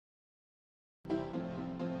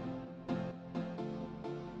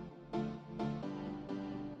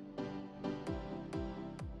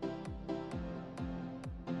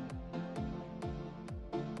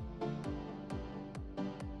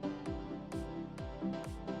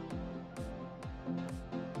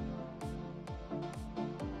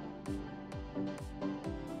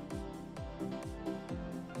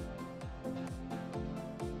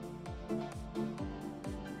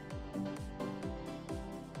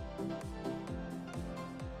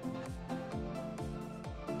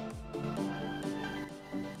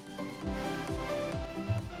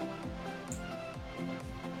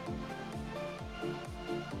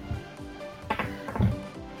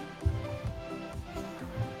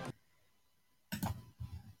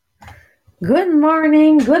Good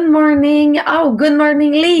morning. Good morning. Oh, good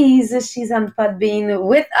morning, Liz. She's on Podbean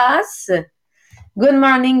with us. Good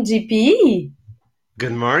morning, GP.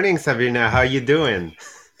 Good morning, Sabrina. How you doing?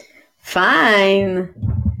 Fine.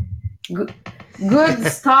 Good, good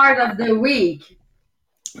start of the week.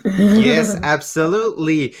 Yes,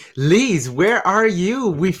 absolutely. Liz, where are you?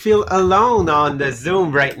 We feel alone on the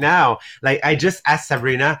Zoom right now. Like I just asked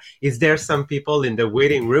Sabrina, is there some people in the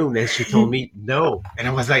waiting room? And she told me no. And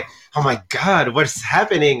I was like, oh my God, what's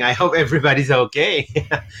happening? I hope everybody's okay.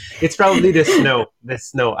 It's probably the snow. The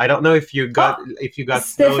snow. I don't know Oh, if you got snow in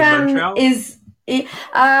Stefan Montreal. is.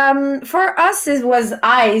 For us, it was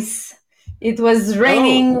ice. It was Oh.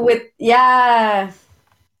 raining with, yeah.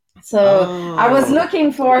 So I was Oh.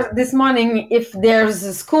 looking for this morning if there's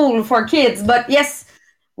a school for kids, but yes,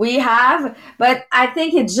 we have. But I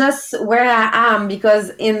think it's just where I am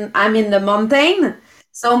because I'm in the mountain,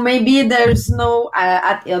 so maybe there's no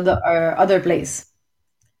at the other place.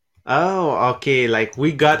 Oh, okay. Like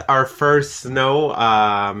we got our first snow.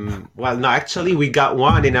 Well, no, actually, we got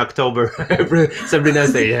one in October. Sabrina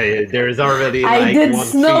said, "Yeah, yeah, there is already I like did 1 feet of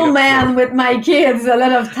snow." snowman with my kids a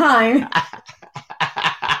lot of time.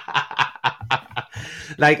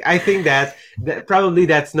 Like I think that probably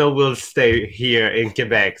that snow will stay here in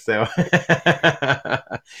Quebec. So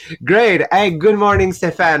great. Hey, good morning,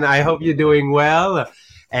 Stefan. I hope you're doing well.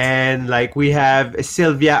 And like we have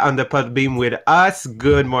Sylvia on the Podbeam with us.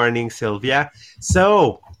 Good morning, Sylvia.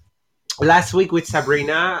 So last week with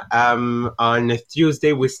Sabrina, on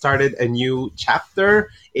Tuesday, we started a new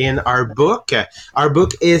chapter in our book. Our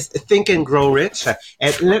book is Think and Grow Rich.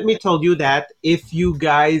 And let me tell you that if you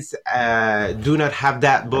guys do not have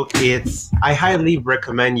that book, I highly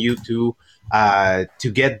recommend you to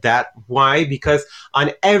get that. Why? Because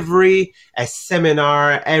on every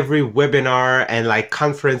seminar, every webinar, and like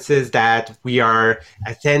conferences that we are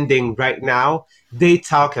attending right now, they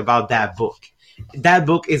talk about that book. That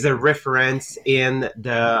book is a reference in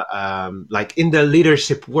the like in the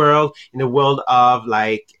leadership world, in the world of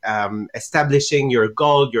like establishing your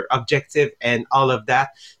goal, your objective, and all of that.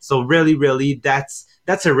 So really, really, that's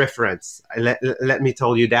a reference. Let me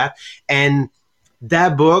tell you that. And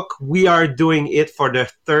that book, we are doing it for the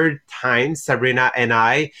third time, Sabrina and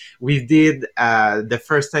I. We did the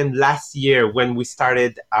first time last year when we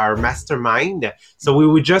started our mastermind. So we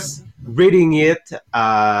were just reading it,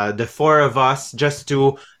 the four of us, just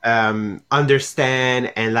to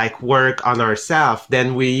understand and like work on ourselves.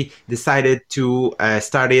 Then we decided to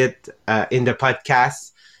start it in the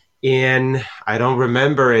podcast in, I don't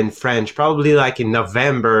remember in French, probably like in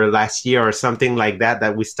November last year or something like that,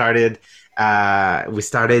 that we started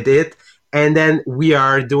it, and then we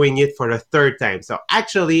are doing it for the third time. So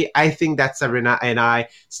actually, I think that Sabrina and I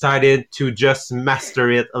started to just master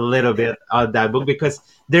it a little bit on that book, because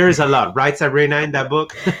there's a lot, right, Sabrina, in that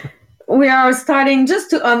book. We are starting just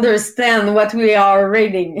to understand what we are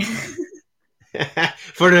reading.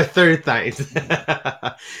 For the third time.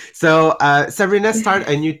 So Sabrina started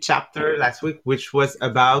a new chapter last week, which was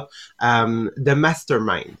about the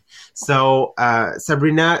mastermind. So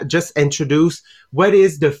Sabrina just introduced what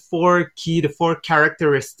is the four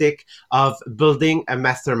characteristic of building a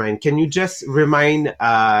mastermind. Can you just remind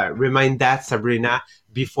that, Sabrina,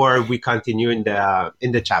 before we continue in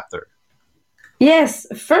the chapter? Yes,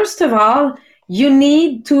 first of all, you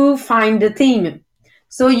need to find a team.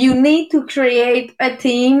 So you need to create a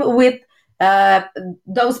team with uh,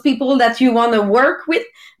 those people that you want to work with,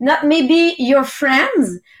 not maybe your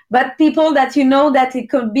friends, but people that you know that it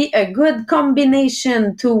could be a good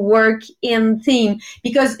combination to work in team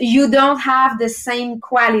because you don't have the same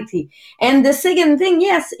quality. And the second thing,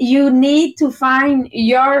 yes, you need to find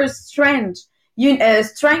your strength.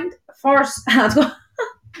 Strength, force,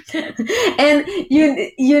 and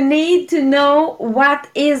you need to know what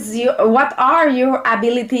are your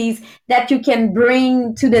abilities that you can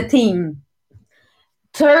bring to the team.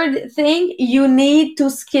 Third thing, you need to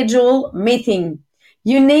schedule meeting.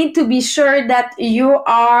 You need to be sure that you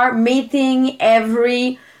are meeting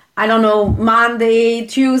every, I don't know, Monday,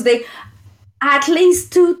 Tuesday, at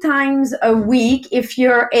least 2 times a week if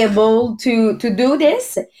you're able to do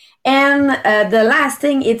this. And the last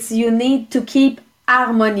thing, it's you need to keep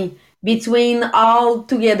harmony between all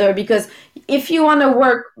together because if you want to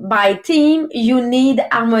work by team, you need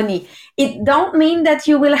harmony. It don't mean that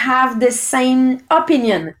you will have the same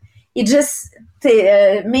opinion. It just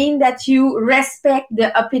mean that you respect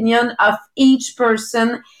the opinion of each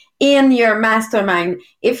person in your mastermind.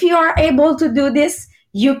 If you are able to do this,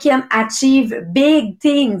 you can achieve big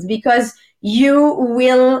things because you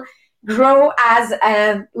will grow as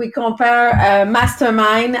we compare a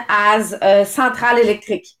mastermind as a central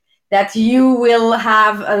electric. that you will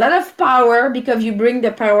have a lot of power because you bring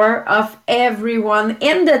the power of everyone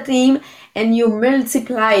in the team and you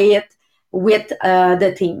multiply it with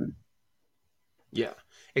the team. Yeah,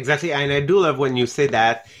 exactly. And I do love when you say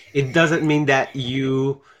that. It doesn't mean that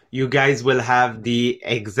you guys will have the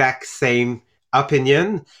exact same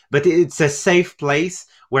opinion, but it's a safe place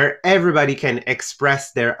where everybody can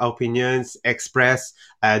express their opinions, express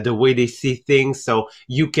the way they see things. So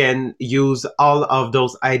you can use all of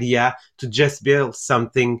those ideas to just build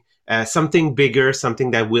something, something bigger,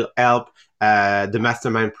 something that will help the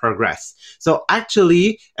mastermind progress. So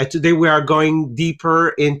actually, today we are going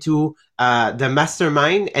deeper into the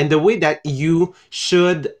mastermind and the way that you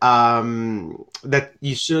should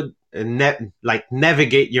like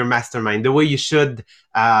navigate your mastermind, the way you should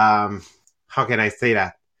how can I say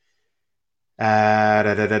that? Da,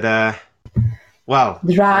 da, da, da. Well,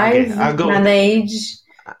 okay, Drive, I'll go manage.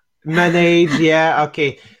 manage. Yeah,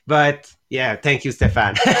 okay, but yeah, thank you,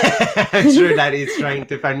 Stefan. I'm sure that he's trying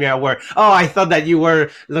to find me a word. Oh, I thought that you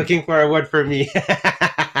were looking for a word for me.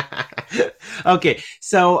 Okay,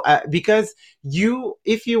 so because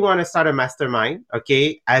if you want to start a mastermind,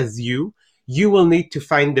 okay, as you will need to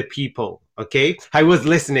find the people. Okay, I was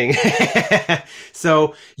listening.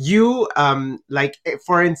 So you like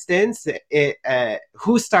for instance,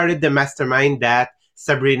 who started the mastermind that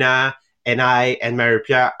Sabrina and I and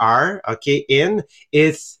Maria are okay in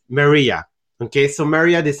is Maria. Okay, so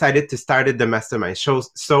Maria decided to start the mastermind.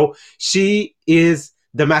 So she is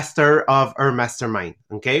the master of her mastermind.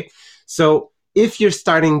 Okay, so if you're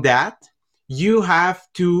starting that, you have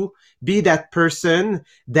to be that person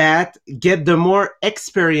that get the more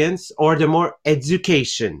experience or the more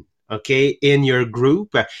education, okay, in your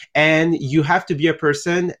group. And you have to be a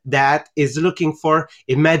person that is looking for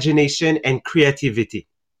imagination and creativity.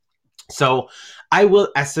 So I will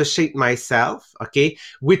associate myself, okay,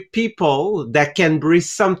 with people that can bring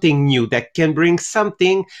something new, that can bring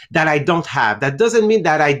something that I don't have. That doesn't mean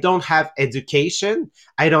that I don't have education.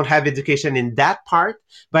 I don't have education in that part,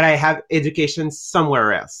 but I have education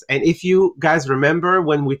somewhere else. And if you guys remember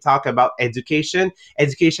when we talk about education,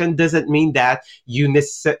 education doesn't mean that you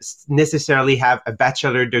necessarily have a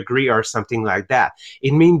bachelor degree or something like that.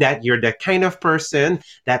 It means that you're the kind of person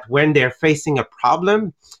that when they're facing a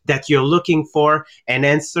problem, that you're looking for an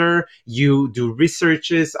answer, you do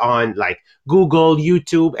researches on like Google,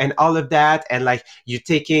 YouTube, and all of that, and like you're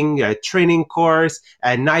taking a training course,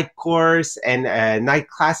 a night course, and a night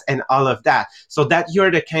class, and all of that, so that you're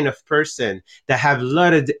the kind of person that have a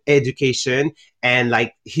lot of education, and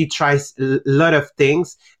like he tries a lot of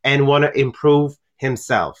things and want to improve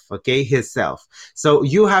himself, okay, himself. So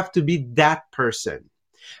you have to be that person.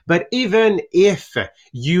 But even if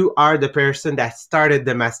you are the person that started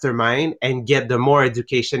the mastermind and get the more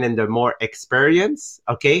education and the more experience,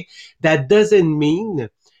 okay, that doesn't mean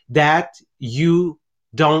that you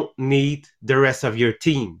don't need the rest of your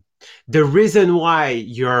team. The reason why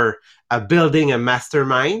you're building a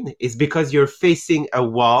mastermind is because you're facing a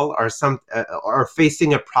wall or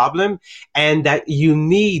facing a problem, and that you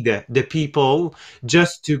need the people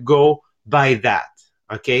just to go by that.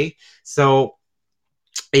 Okay, so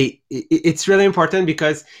it's really important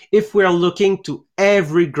because if we're looking to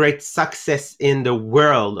every great success in the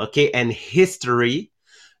world, okay, and history,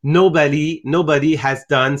 nobody has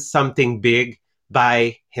done something big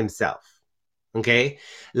by himself. Okay,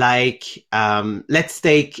 like let's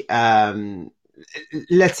take something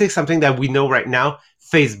that we know right now,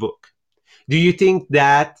 Facebook. Do you think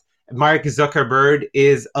that Mark Zuckerberg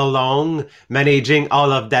is alone managing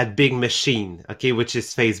all of that big machine, okay, which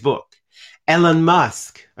is Facebook? Elon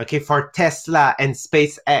Musk, okay, for Tesla and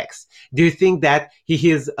SpaceX. Do you think that he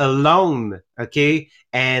is alone, okay,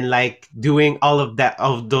 and like doing all of that,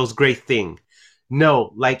 of those great things?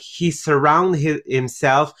 No, like he surround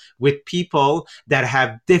himself with people that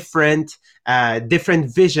have different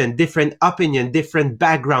vision, different opinion, different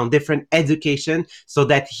background, different education, so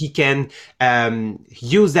that he can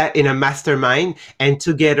use that in a mastermind, and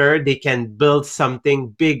together they can build something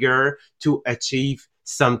bigger to achieve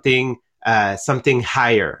something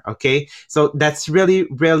higher. Okay, so that's really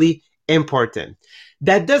really important.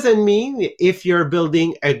 That doesn't mean if you're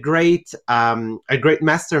building a great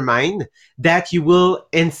mastermind that you will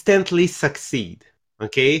instantly succeed.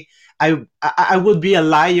 Okay, I would be a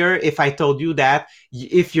liar if I told you that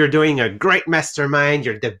if you're doing a great mastermind,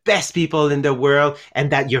 you're the best people in the world,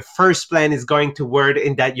 and that your first plan is going to work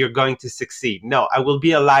and that you're going to succeed. No, I will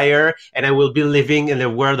be a liar, and I will be living in a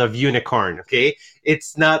world of unicorn. Okay,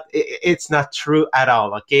 it's not true at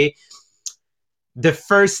all. Okay, the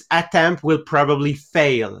first attempt will probably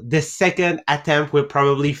fail. The second attempt will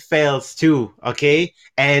probably fails too. Okay.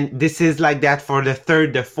 And this is like that for the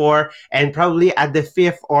third, the fourth, and probably at the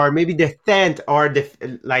fifth or maybe the 10th or the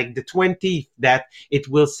 20th that it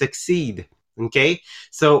will succeed. Okay.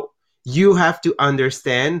 So you have to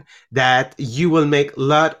understand that you will make a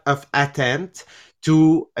lot of attempts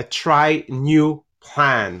to try new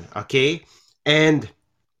plan. Okay. And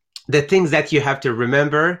the things that you have to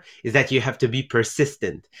remember is that you have to be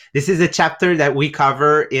persistent. This is a chapter that we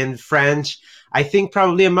cover in French, I think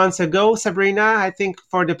probably a month ago, Sabrina, I think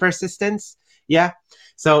for the persistence. Yeah.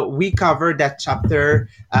 So we covered that chapter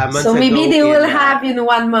months So maybe ago they will in have in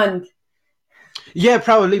 1 month. yeah,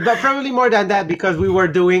 probably, but probably more than that because we were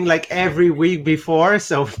doing like every week before.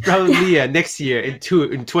 So probably next year in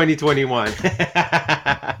 2021.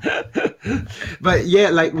 But yeah,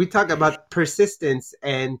 like we talk about persistence,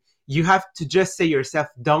 and you have to just say yourself,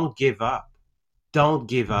 don't give up. Don't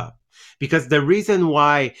give up. Because the reason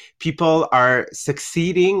why people are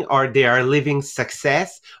succeeding or they are living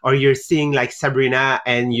success, or you're seeing like Sabrina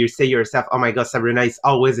and you say yourself, oh my God, Sabrina is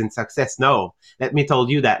always in success. No, let me tell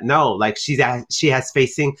you that no, like she has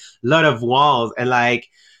facing a lot of walls, and like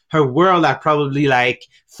her world had probably like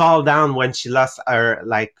fall down when she lost her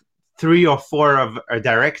like three or four of her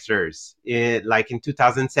directors like in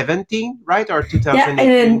 2017, right? Or Yeah,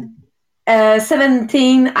 2018. and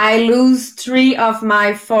 17, I lose three of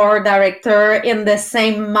my four director in the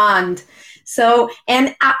same month. So,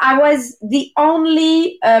 and I was the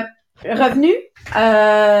only revenue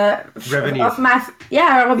Revenue. of my,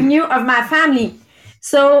 yeah, revenue of my family.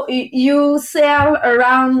 So you sell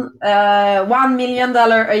around $1 million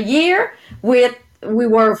a year. With we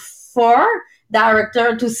were four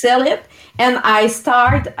director to sell it, and I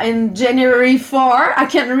start in January 4. I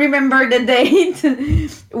can remember the date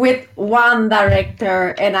with one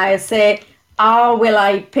director, and I say, how will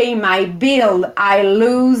I pay my bill? I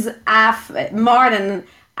lose more than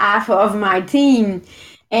half of my team.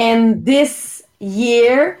 And this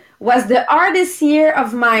year was the hardest year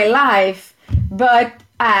of my life, but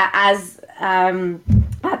as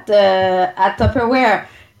at Tupperware,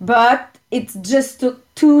 but it just took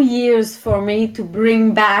 2 years for me to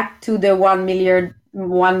bring back to the $1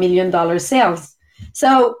 million sales.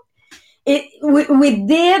 So we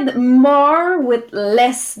did more with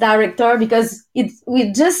less director because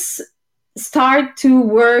we just start to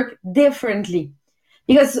work differently.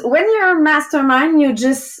 Because when you're a mastermind, you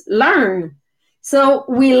just learn. So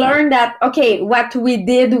we learned that, okay, what we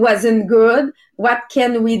did wasn't good. What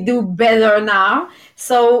can we do better now?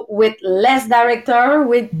 So with less director,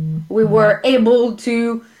 we were able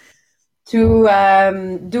to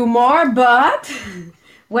do more. But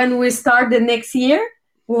when we start the next year,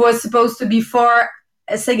 we was supposed to be for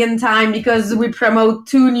a second time because we promote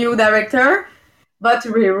two new director, but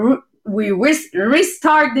we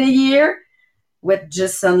restart the year with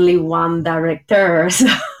just only one director. So,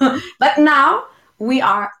 but now we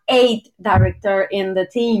are 8 director in the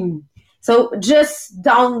team. So just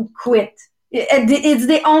don't quit. It's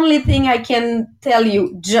the only thing I can tell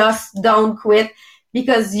you. Just don't quit,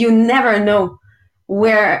 because you never know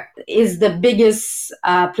where is the biggest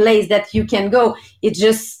place that you can go. It's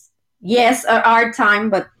just, yes, a hard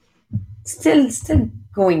time, but still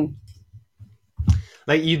going.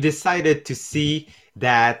 Like you decided to see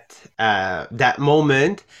that that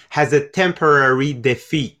moment has a temporary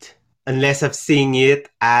defeat, unless of seeing it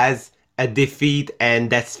as a defeat and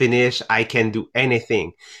that's finished, I can do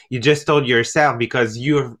anything. You just told yourself because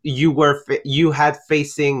you had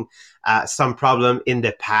facing some problem in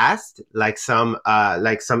the past, like some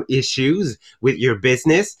issues with your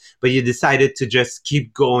business, but you decided to just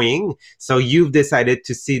keep going. So you've decided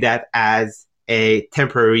to see that as a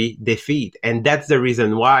temporary defeat. And that's the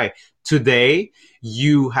reason why today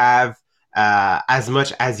you have as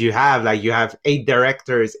much as you have, like you have 8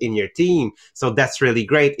 directors in your team. So that's really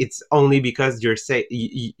great. It's only because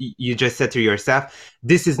you just said to yourself,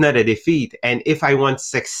 this is not a defeat. And if I want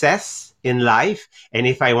success in life, and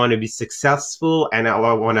if I want to be successful and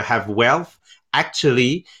I want to have wealth,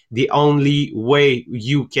 actually the only way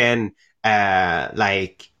you can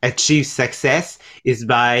like achieve success is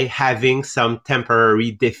by having some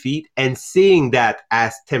temporary defeat and seeing that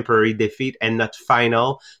as temporary defeat and not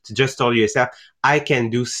final, to just tell yourself, I can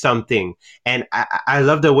do something. And I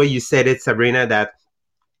love the way you said it, Sabrina, that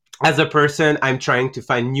as a person, I'm trying to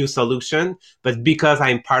find new solution, but because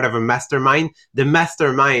I'm part of a mastermind, the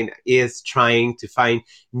mastermind is trying to find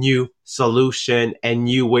new solution and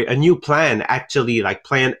new way, a new plan, actually, like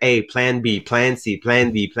plan A, plan B, plan C,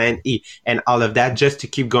 plan D, plan E, and all of that, just to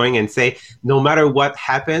keep going and say, no matter what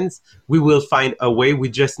happens, we will find a way. We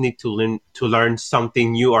just need to learn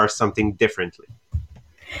something new or something differently.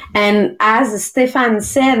 And as Stefan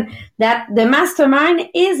said, that the mastermind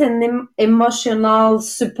is an emotional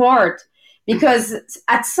support, because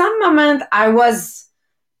at some moment I was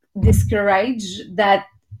discouraged that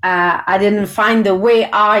I didn't find the way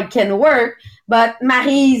I can work. But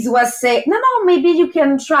Maryse was saying, no, maybe you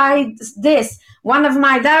can try this. One of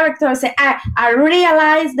my directors said, I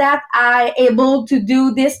realized that I able to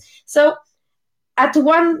do this. So at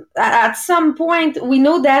some point, we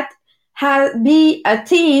know that be a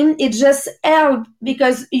team, it just help,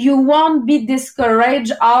 because you won't be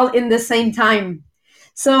discouraged all in the same time.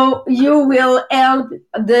 So you will help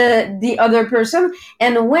the other person,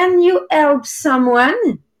 and when you help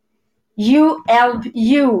someone, you help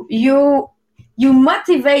you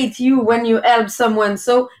motivate you when you help someone.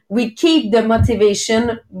 So we keep the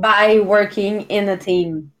motivation by working in a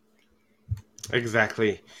team.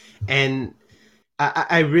 Exactly. And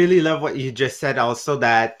I really love what you just said also,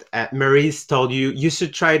 that Maryse told you, you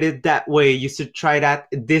should try it that way, you should try that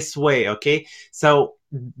this way, okay? So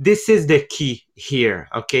this is the key here,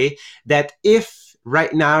 okay? That if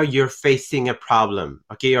right now you're facing a problem,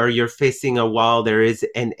 okay, or you're facing a wall, there is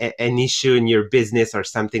an issue in your business or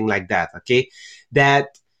something like that, okay,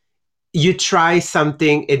 that you try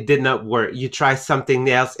something, it did not work, you try something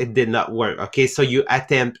else, it did not work, okay, so you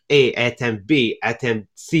attempt A, attempt B, attempt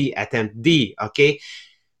C, attempt D, okay,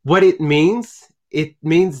 what it means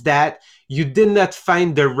that you did not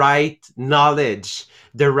find the right knowledge,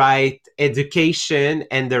 the right education,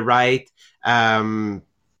 and the right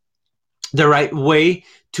way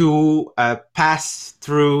to pass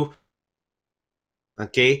through.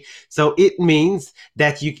 Okay, so it means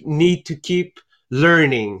that you need to keep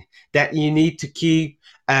learning, that you need to keep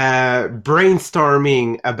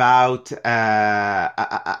brainstorming about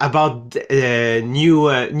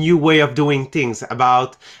new way of doing things,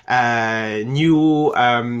 about new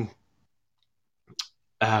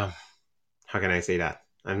uh, how can I say that?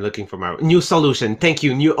 I'm looking for my new solution. Thank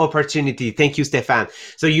you. New opportunity. Thank you, Stefan.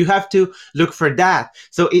 So you have to look for that.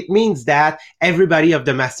 So it means that everybody of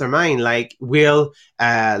the mastermind will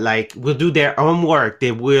do their homework.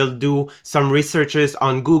 They will do some researches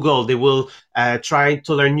on Google. They will try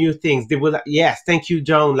to learn new things. They will, yes, thank you,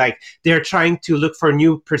 Joan. Like, they're trying to look for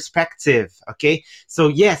new perspective. Okay. So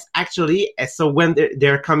yes, actually, so when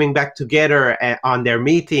they're coming back together on their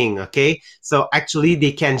meeting, okay, so actually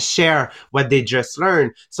they can share what they just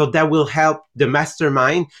learned. So that will help the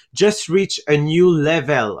mastermind just reach a new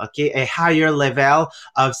level, okay, a higher level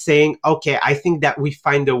of saying, okay, I think that we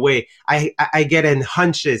find a way. I get in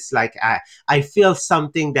hunches, like I feel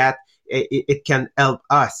something that it can help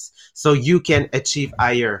us, so you can achieve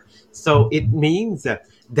higher. So it means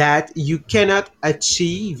that you cannot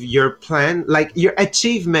achieve your plan, like your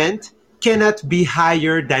achievement cannot be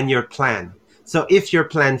higher than your plan. So if your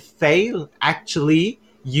plan fail, actually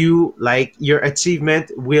you, like, your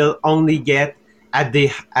achievement will only get at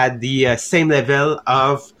the same level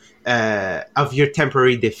of your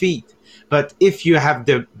temporary defeat. But if you have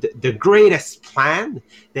the greatest plan,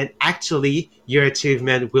 then actually your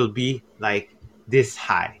achievement will be like this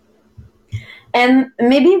high. And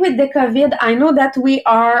maybe with the COVID, I know that we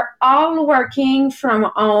are all working from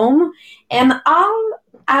home, and all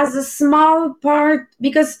as a small part,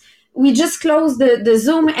 because we just closed the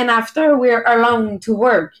Zoom, and after we're alone to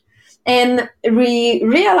work. And we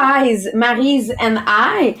realize, Maryse and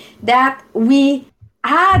I, that we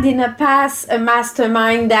had in the past a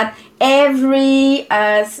mastermind that every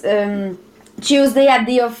Tuesday at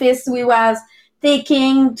the office we was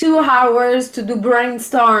taking 2 hours to do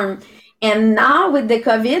brainstorm. And now with the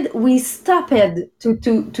COVID, we stopped to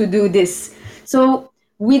do this. So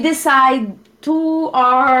we decide 2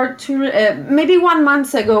 or 3, maybe 1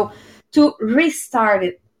 month ago, to restart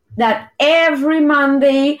it. That every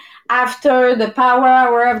Monday after the power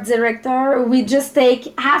hour of director, we just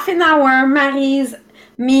take half an hour, Maryse,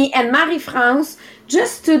 me, and Marie-France,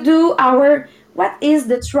 just to do our, what is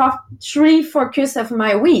the three focus of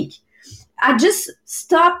my week. I just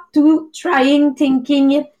stopped to trying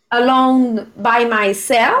thinking it alone by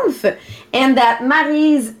myself, and that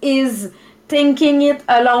Maryse is thinking it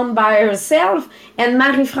alone by herself, and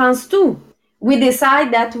Marie-France too. We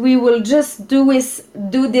decide that we will just do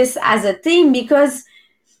this as a team, because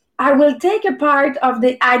I will take a part of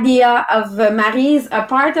the idea of Marie's, a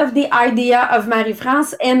part of the idea of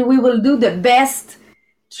Marie-France, and we will do the best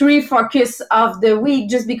three focus of the week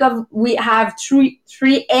just because we have three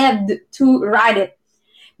ed to write it.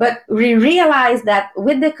 But we realize that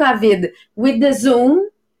with the COVID, with the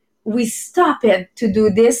Zoom, we stop it to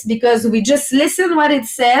do this because we just listen what it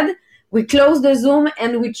said, we close the Zoom,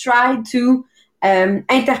 and we try to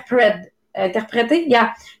interpret,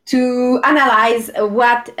 yeah, to analyze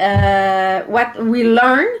what we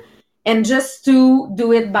learn, and just to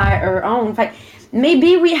do it by our own. In fact,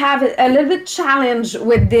 maybe we have a little bit challenge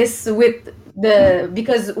with this, with the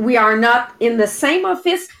because we are not in the same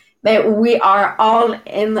office, but we are all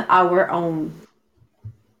in our own.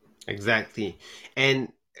 Exactly.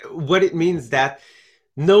 And what it means that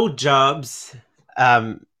no jobs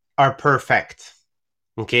are perfect.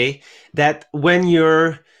 Okay, that when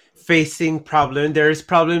you're facing problem, there's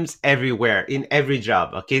problems everywhere in every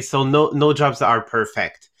job. Okay, so no jobs are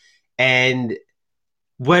perfect, and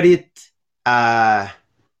what it uh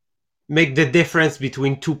make the difference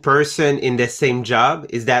between two person in the same job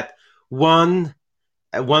is that one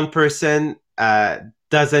person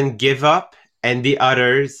doesn't give up, and the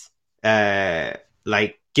others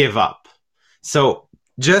like give up. So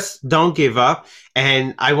just don't give up.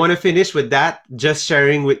 And I want to finish with that, just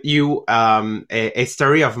sharing with you a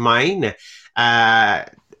story of mine.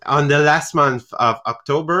 On the last month of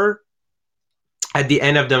October, at the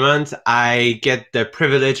end of the month, I get the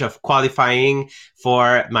privilege of qualifying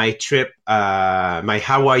for my trip, my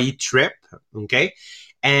Hawaii trip. Okay.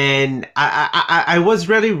 And I was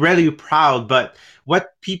really, really proud. But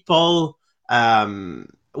what people,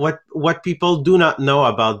 what people do not know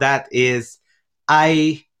about that is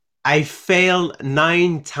I, I failed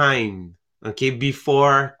 9 times. Okay.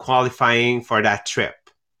 Before qualifying for that trip.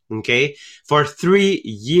 Okay. For 3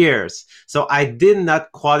 years. So I did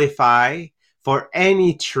not qualify for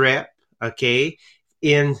any trip, okay,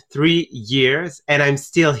 in 3 years, and I'm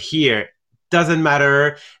still here. Doesn't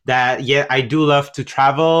matter that, yeah, I do love to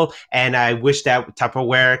travel, and I wish that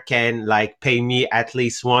Tupperware can like pay me at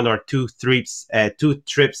least one or two trips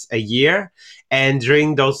a year. And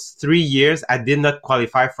during those 3 years, I did not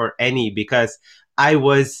qualify for any because I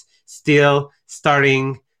was still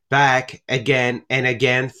starting back again and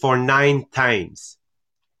again for 9 times.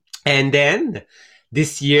 And then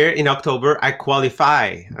this year in October, I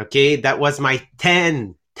qualify. Okay. That was my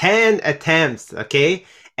 10 attempts. Okay.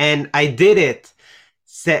 And I did it.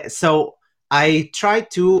 So I tried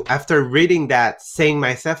to, after reading that, saying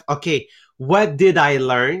myself, okay, what did I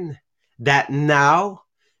learn that now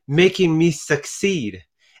making me succeed?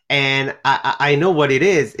 And I know what it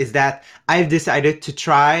is that I've decided to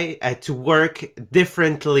try to work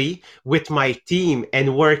differently with my team,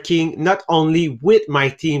 and working not only with my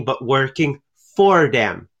team, but working for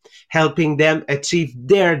them, helping them achieve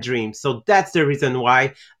their dreams. So that's the reason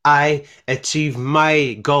why I achieve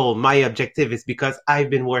my goal. My objective is because I've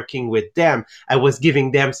been working with them. I was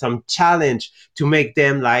giving them some challenge to make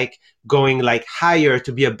them like going like higher,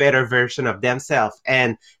 to be a better version of themselves.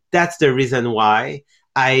 And that's the reason why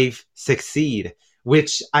I've succeed,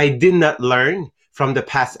 which I did not learn from the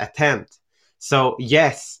past attempt. So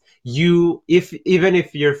yes, you, if even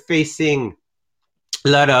if you're facing a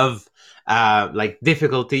lot of like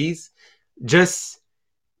difficulties, just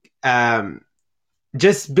um,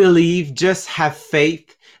 just believe, just have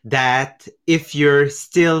faith that if you're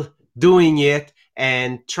still doing it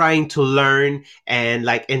and trying to learn and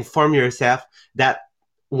like inform yourself, that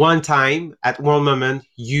one time at one moment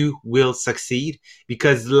you will succeed,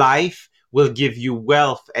 because life will give you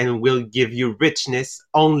wealth and will give you richness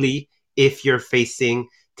only if you're facing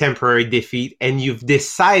temporary defeat and you've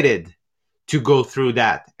decided to go through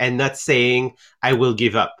that, and not saying I will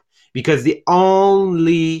give up. Because the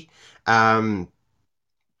only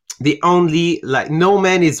like no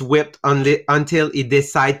man is whipped until he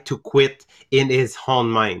decide to quit in his own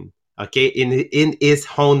mind. Okay, in his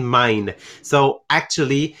own mind. So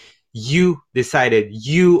actually, you decided,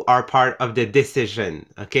 you are part of the decision.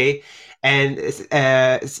 Okay. And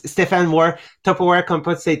Stefan, more Tupperware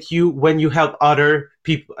compensate you when you help other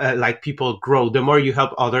people, like people grow. The more you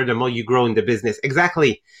help other, the more you grow in the business.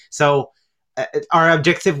 Exactly. So our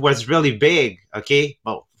objective was really big. Okay,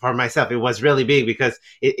 well, for myself it was really big because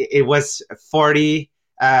it was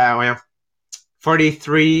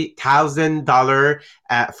 43,000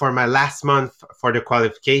 for my last month for the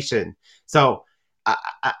qualification. So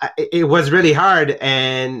it was really hard,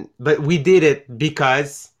 and but we did it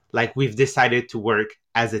because like we've decided to work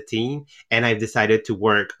as a team, and I've decided to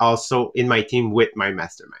work also in my team with my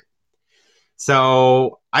mastermind.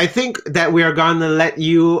 So I think that we are gonna let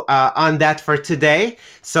you on that for today.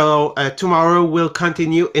 So tomorrow we'll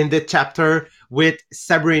continue in the chapter with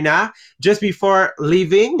Sabrina. Just before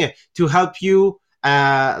leaving, to help you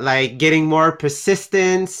like getting more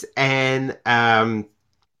persistence and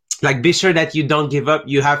like be sure that you don't give up,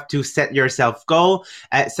 you have to set yourself goal.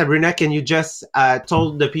 Sabrina, can you just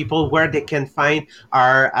told the people where they can find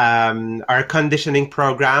our conditioning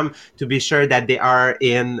program to be sure that they are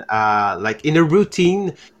in like in a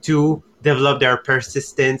routine to develop their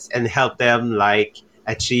persistence and help them like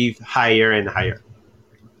achieve higher and higher.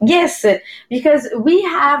 Yes, because we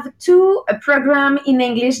have two program in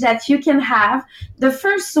English that you can have. The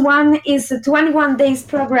first one is a 21 days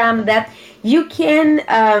program that you can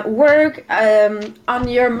work on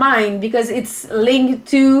your mind because it's linked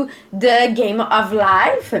to the game of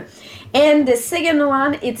life. And the second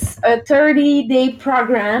one, it's a 30-day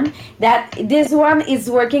program that this one is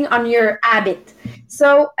working on your habit.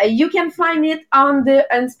 So you can find it on the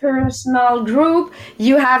inspirational group.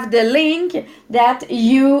 You have the link that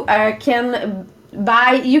you can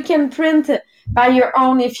buy. You can print by your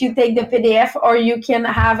own if you take the PDF, or you can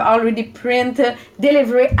have already print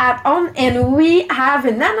delivery at home. And we have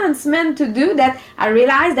an announcement to do that I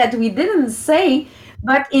realized that we didn't say,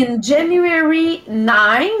 but in January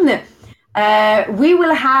 9, we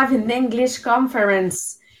will have an English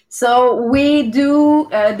conference. So we do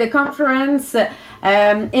the conference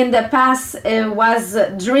in the past was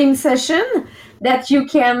a dream session that you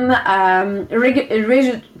can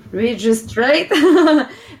register.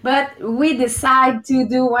 But we decide to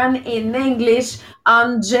do one in English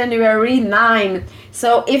on January 9.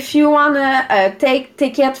 So if you want to take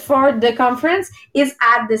ticket for the conference, it's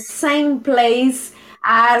at the same place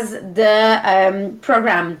as the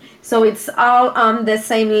program. So it's all on the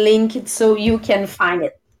same link, so you can find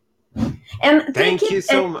it. And take Thank it, you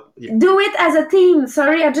so much. do it as a team.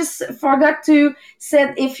 Sorry, I just forgot to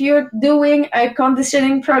say, if you're doing a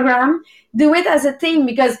conditioning program, do it as a team,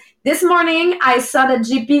 because this morning I saw the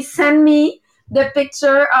GP send me the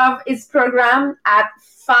picture of his program at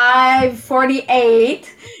 5:48.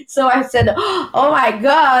 So I said, "Oh my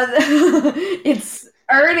God, it's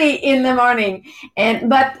early in the morning." And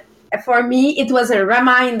but for me, it was a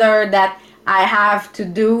reminder that I have to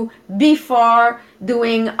do before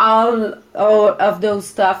doing all of those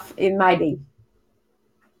stuff in my day.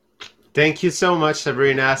 Thank you so much,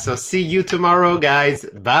 Sabrina. So see you tomorrow, guys.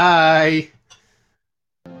 Bye.